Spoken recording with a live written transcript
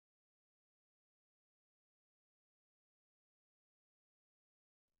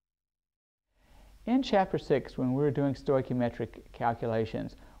In Chapter 6, when we were doing stoichiometric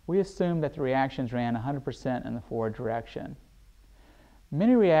calculations, we assumed that the reactions ran 100% in the forward direction.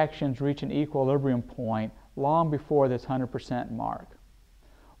 Many reactions reach an equilibrium point long before this 100% mark.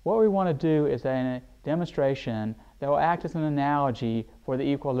 What we want to do is a demonstration that will act as an analogy for the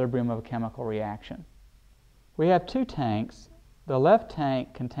equilibrium of a chemical reaction. We have two tanks. The left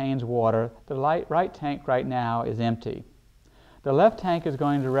tank contains water. The right tank right now is empty. The left tank is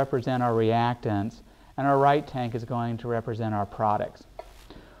going to represent our reactants, and our right tank is going to represent our products.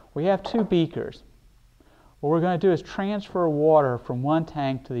 We have two beakers. What we're going to do is transfer water from one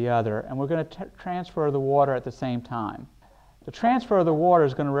tank to the other, and we're going to transfer the water at the same time. The transfer of the water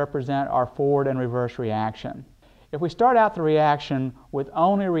is going to represent our forward and reverse reaction. If we start out the reaction with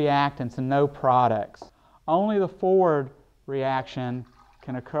only reactants and no products, only the forward reaction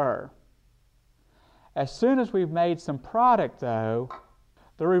can occur. As soon as we've made some product, though,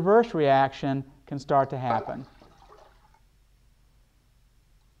 the reverse reaction can start to happen.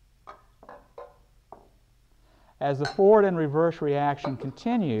 As the forward and reverse reaction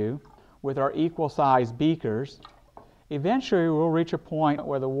continue with our equal-sized beakers, eventually we'll reach a point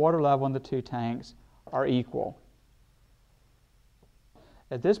where the water level in the two tanks are equal.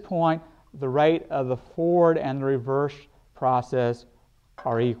 At this point, the rate of the forward and the reverse process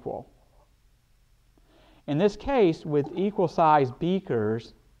are equal. In this case, with equal-sized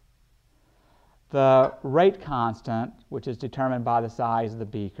beakers, the rate constant, which is determined by the size of the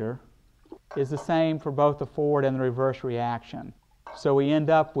beaker, is the same for both the forward and the reverse reaction. So we end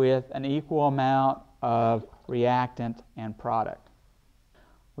up with an equal amount of reactant and product.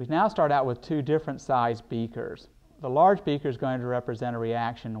 We now start out with two different sized beakers. The large beaker is going to represent a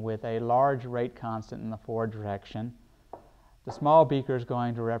reaction with a large rate constant in the forward direction. The small beaker is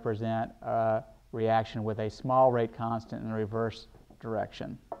going to represent a reaction with a small rate constant in the reverse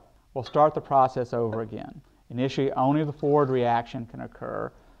direction. We'll start the process over again. Initially, only the forward reaction can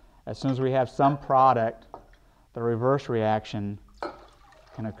occur. As soon as we have some product, the reverse reaction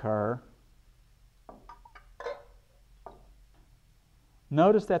can occur.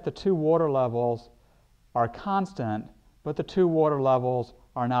 Notice that the two water levels are constant, but the two water levels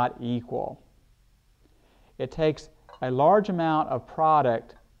are not equal. It takes a large amount of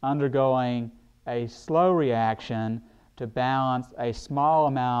product undergoing a slow reaction to balance a small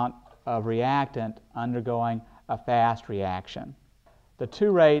amount of reactant undergoing a fast reaction. The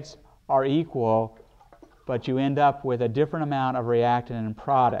two rates are equal, but you end up with a different amount of reactant and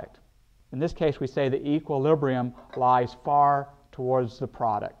product. In this case, we say the equilibrium lies far towards the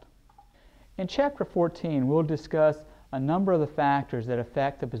product. In Chapter 14, we'll discuss a number of the factors that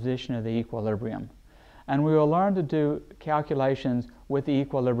affect the position of the equilibrium, and we will learn to do calculations with the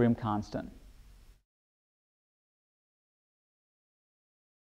equilibrium constant.